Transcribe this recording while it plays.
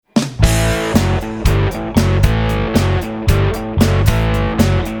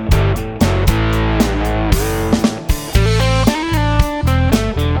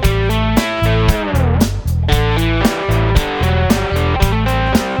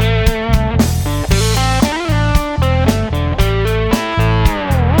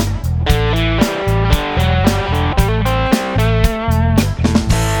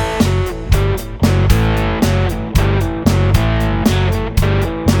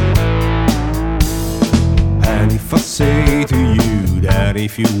that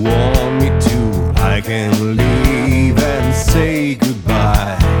if you want me to, I can leave and say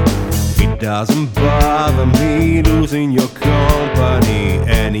goodbye. It doesn't bother me losing your company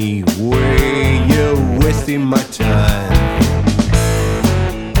anyway. You're wasting my time.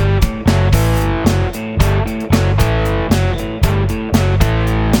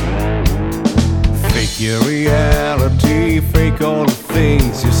 Fake your reality, fake all the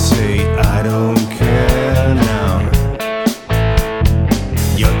things you say. I don't care now.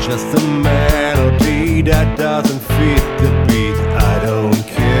 You're just a melody that doesn't fit the beat. I don't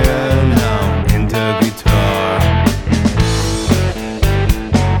care now. Into guitar.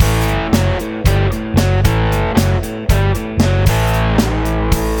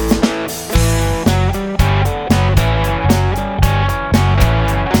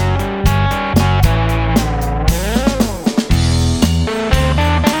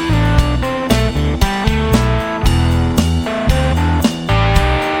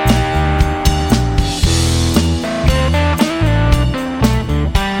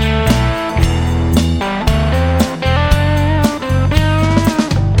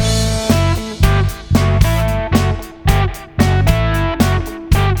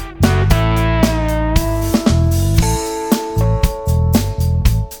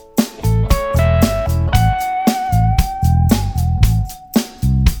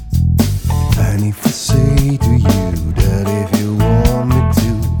 And if I say to you that if you want me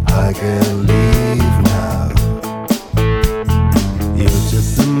to, I can leave now. You're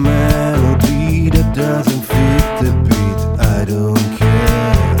just a melody that doesn't fit the beat. I don't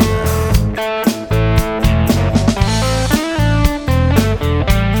care